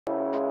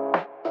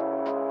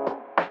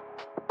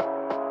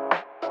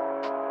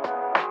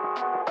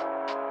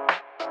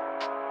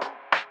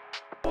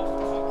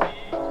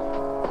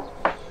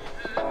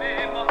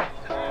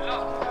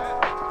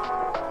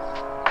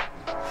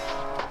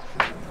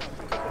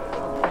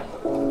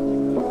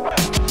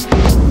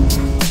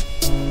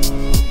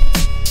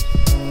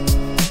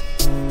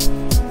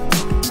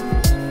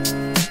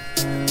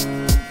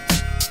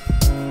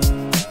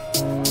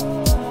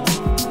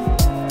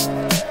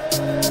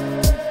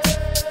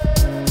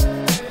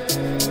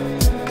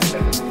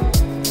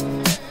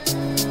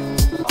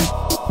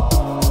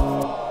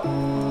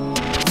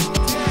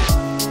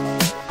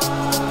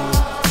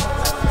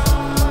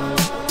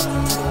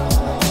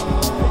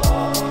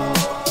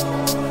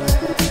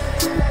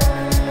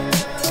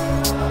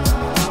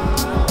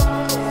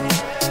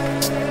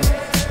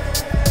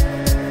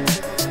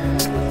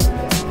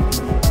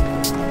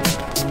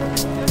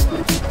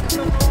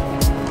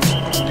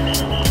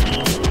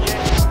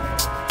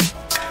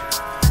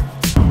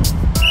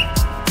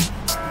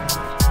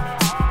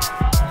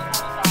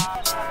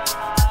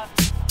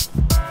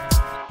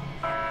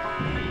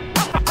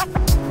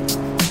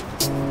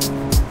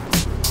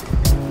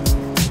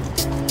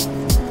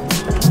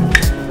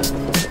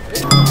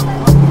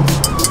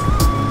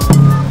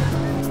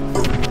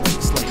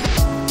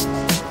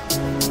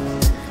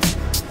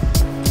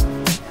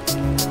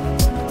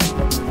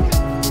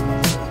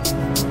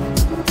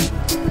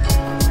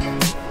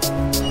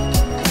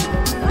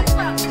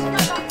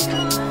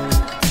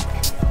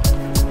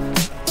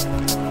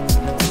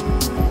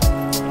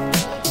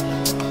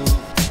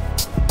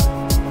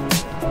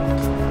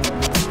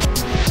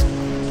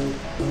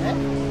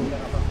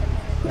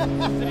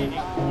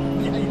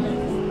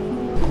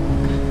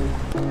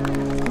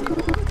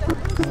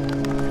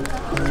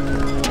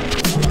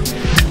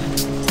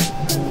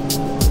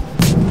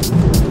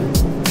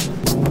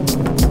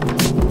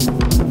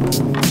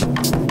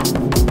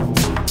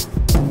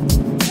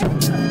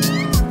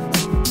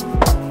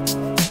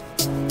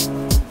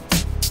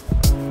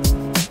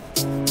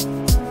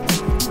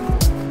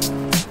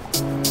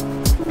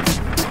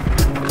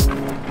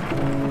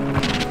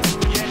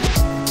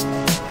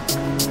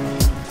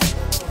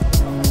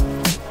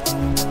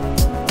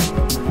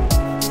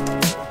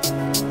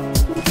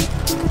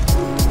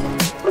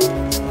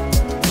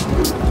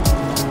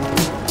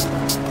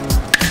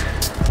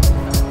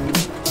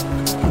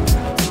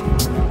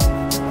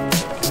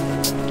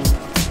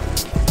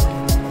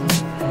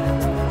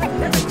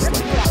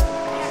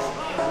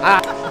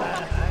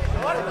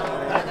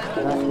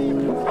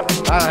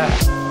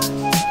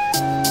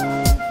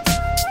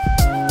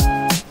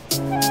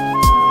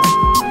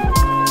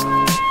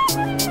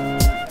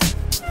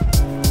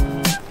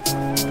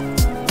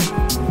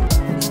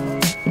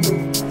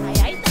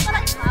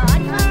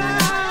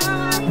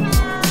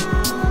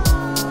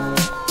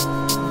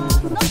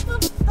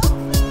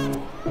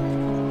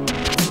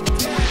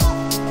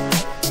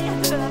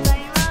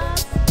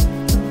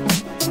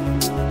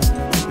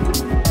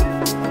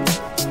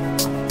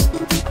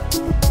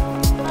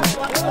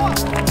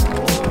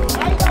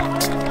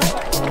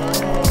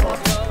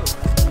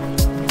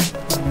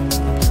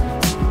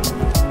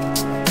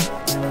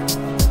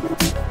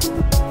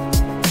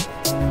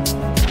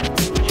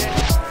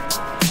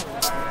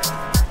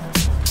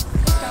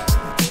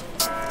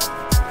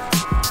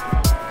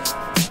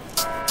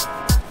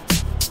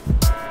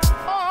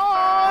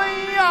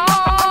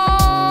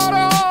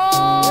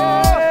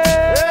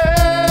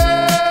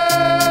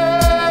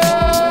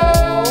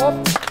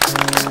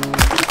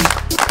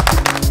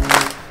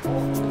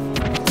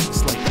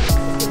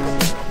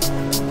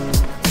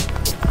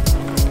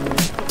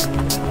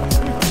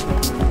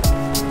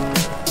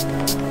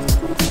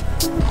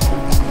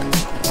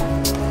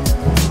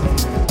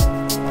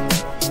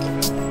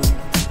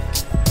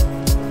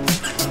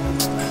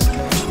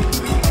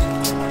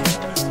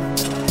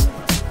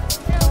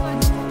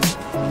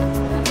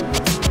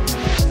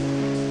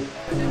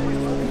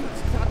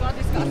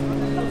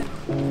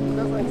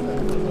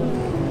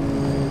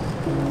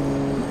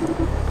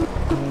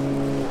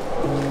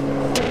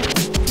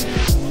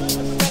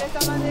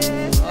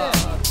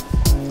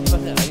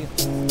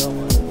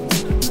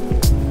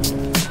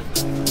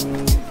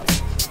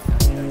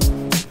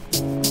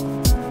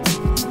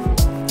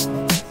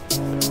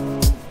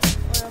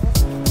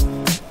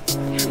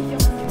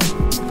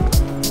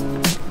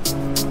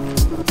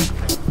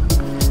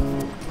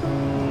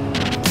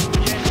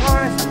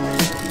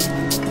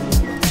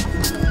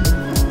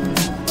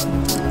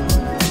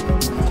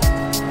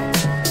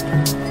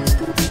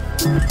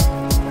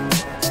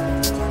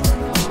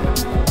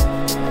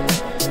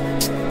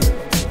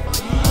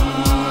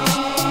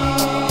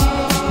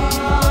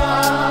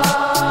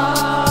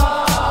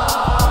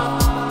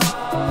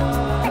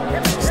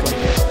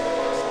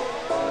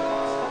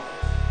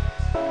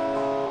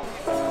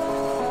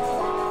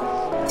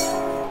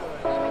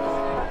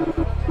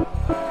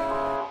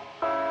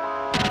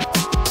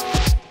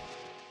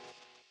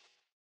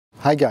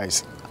Hi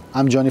guys,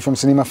 I'm Johnny from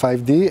Cinema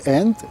 5D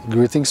and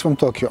greetings from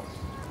Tokyo.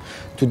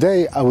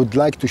 Today I would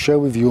like to share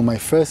with you my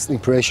first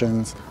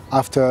impressions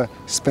after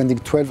spending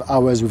 12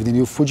 hours with the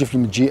new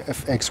Fujifilm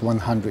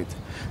GFX100.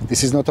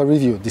 This is not a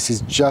review, this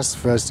is just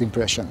first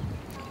impression.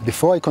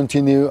 Before I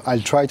continue, I'll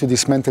try to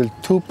dismantle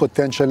two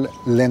potential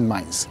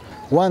landmines.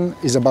 One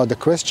is about the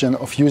question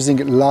of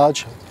using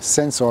large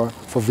sensor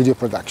for video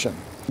production.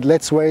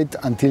 Let's wait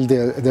until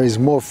there is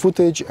more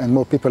footage and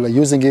more people are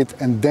using it,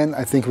 and then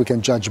I think we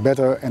can judge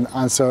better and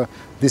answer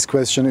this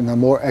question in a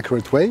more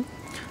accurate way.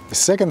 The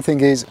second thing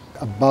is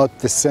about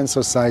the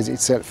sensor size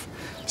itself.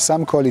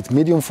 Some call it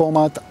medium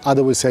format,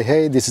 others will say,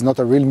 hey, this is not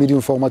a real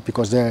medium format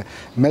because the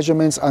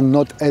measurements are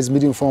not as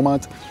medium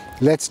format.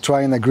 Let's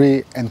try and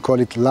agree and call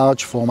it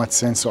large format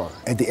sensor.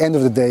 At the end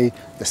of the day,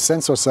 the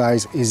sensor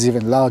size is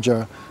even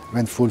larger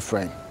than full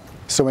frame.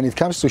 So when it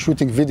comes to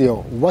shooting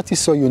video, what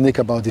is so unique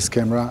about this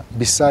camera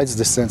besides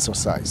the sensor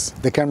size?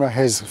 The camera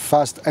has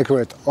fast,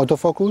 accurate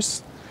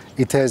autofocus.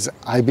 It has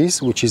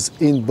IBIS, which is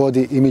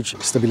in-body image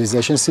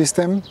stabilization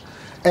system,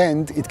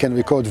 and it can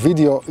record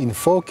video in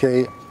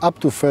 4K up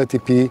to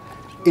 30p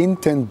in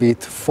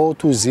 10-bit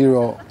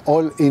 420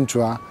 all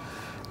intra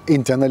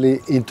internally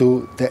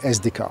into the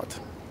SD card.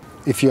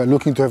 If you are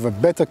looking to have a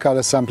better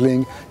color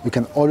sampling, you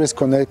can always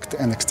connect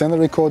an external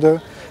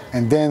recorder,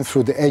 and then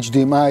through the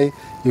HDMI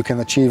you can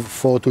achieve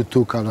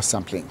 4:2 color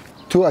sampling.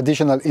 Two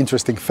additional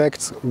interesting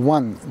facts.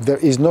 One, there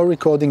is no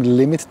recording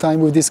limit time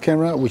with this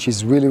camera, which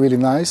is really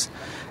nice.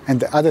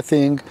 And the other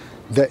thing,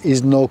 there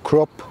is no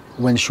crop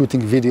when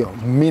shooting video,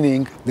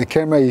 meaning the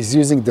camera is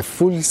using the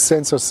full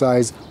sensor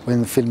size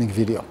when filming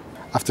video.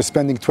 After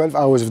spending 12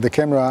 hours with the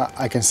camera,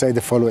 I can say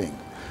the following.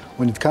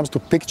 When it comes to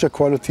picture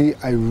quality,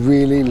 I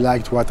really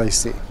liked what I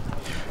see.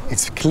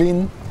 It's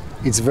clean,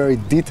 it's very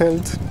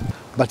detailed,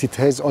 but it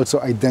has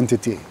also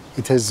identity.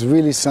 It has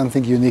really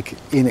something unique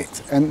in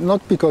it. And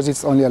not because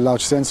it's only a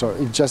large sensor,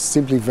 it's just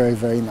simply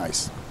very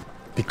nice.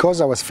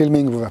 Because I was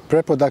filming with a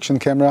pre-production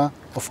camera,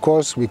 of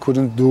course we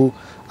couldn't do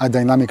a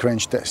dynamic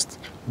range test.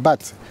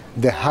 But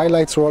the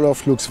highlights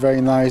roll-off looks very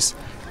nice,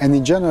 and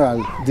in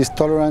general, this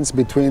tolerance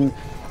between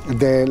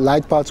the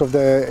light parts of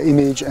the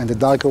image and the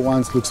darker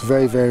ones looks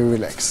very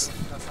relaxed.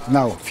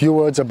 Now, a few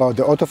words about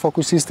the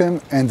autofocus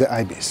system and the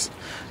IBIS.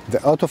 The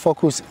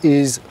autofocus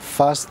is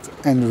fast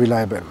and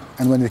reliable,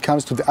 and when it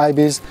comes to the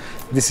IBIS,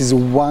 this is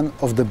one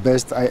of the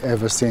best I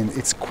ever seen.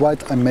 It's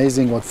quite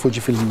amazing what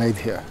Fujifilm made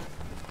here.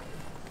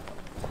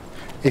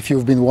 If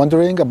you've been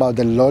wondering about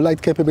the low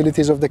light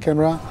capabilities of the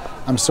camera,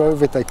 I'm sorry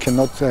that I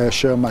cannot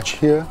share much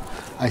here.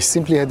 I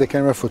simply had the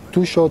camera for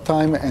too short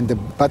time and the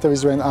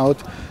batteries ran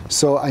out,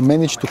 so I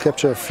managed to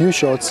capture a few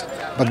shots,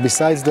 but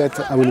besides that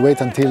I will wait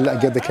until I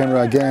get the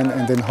camera again,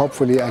 and then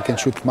hopefully I can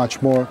shoot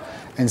much more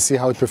and see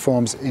how it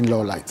performs in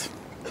low light.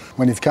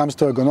 When it comes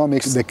to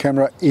ergonomics, the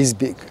camera is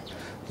big.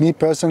 Me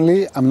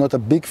personally, I'm not a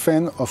big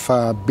fan of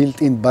a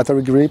built-in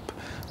battery grip,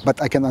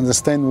 but I can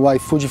understand why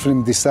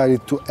Fujifilm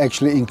decided to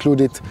actually include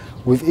it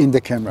within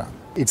the camera.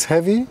 It's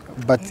heavy,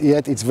 but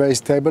yet it's very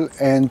stable,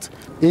 and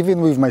even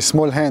with my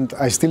small hand,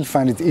 I still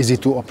find it easy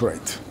to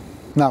operate.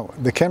 Now,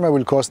 the camera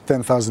will cost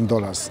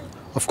 $10,000.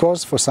 Of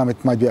course, for some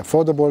it might be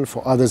affordable,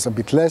 for others a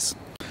bit less,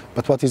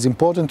 but what is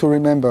important to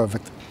remember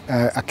that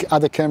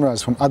other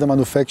cameras from other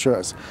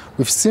manufacturers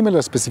with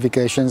similar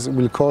specifications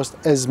will cost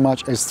as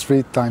much as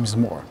 3 times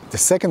more. The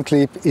second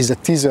clip is a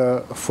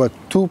teaser for a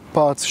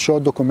 2-part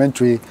short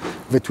documentary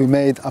that we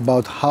made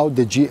about how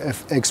the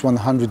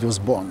GFX100 was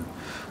born.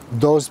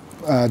 Those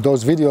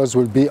videos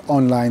will be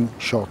online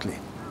shortly.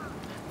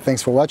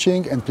 Thanks for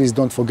watching, and please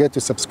don't forget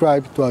to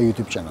subscribe to our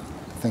YouTube channel.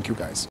 Thank you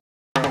guys.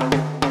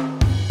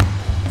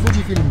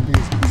 Fujifilm,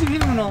 please.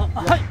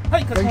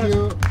 Thank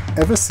you.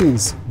 Ever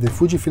since the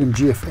Fujifilm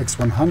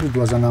GFX100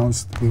 was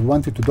announced, we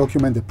wanted to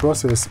document the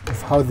process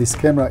of how this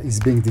camera is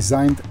being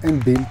designed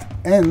and built,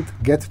 and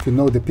get to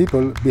know the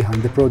people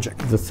behind the project.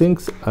 The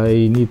things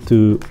I need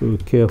to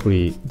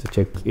carefully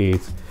check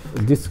is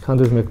this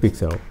 100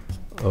 megapixel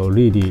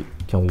really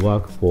can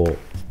work for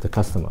the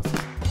customers.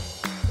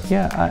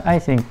 Yeah, I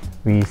think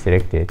we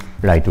selected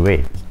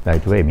lightweight.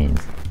 Lightweight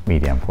means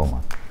medium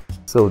format.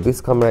 So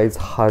this camera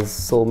has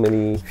so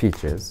many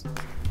features.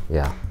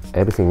 Yeah,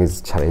 everything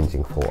is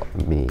challenging for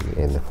me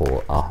and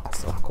for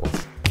us, of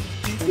course.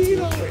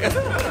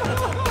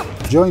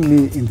 Join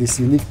me in this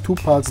unique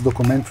 2-part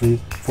documentary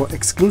for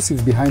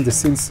exclusive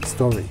behind-the-scenes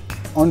story,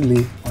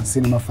 only on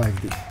Cinema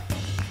 5D.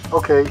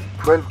 Okay,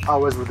 12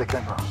 hours with the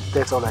camera.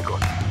 That's all I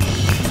got.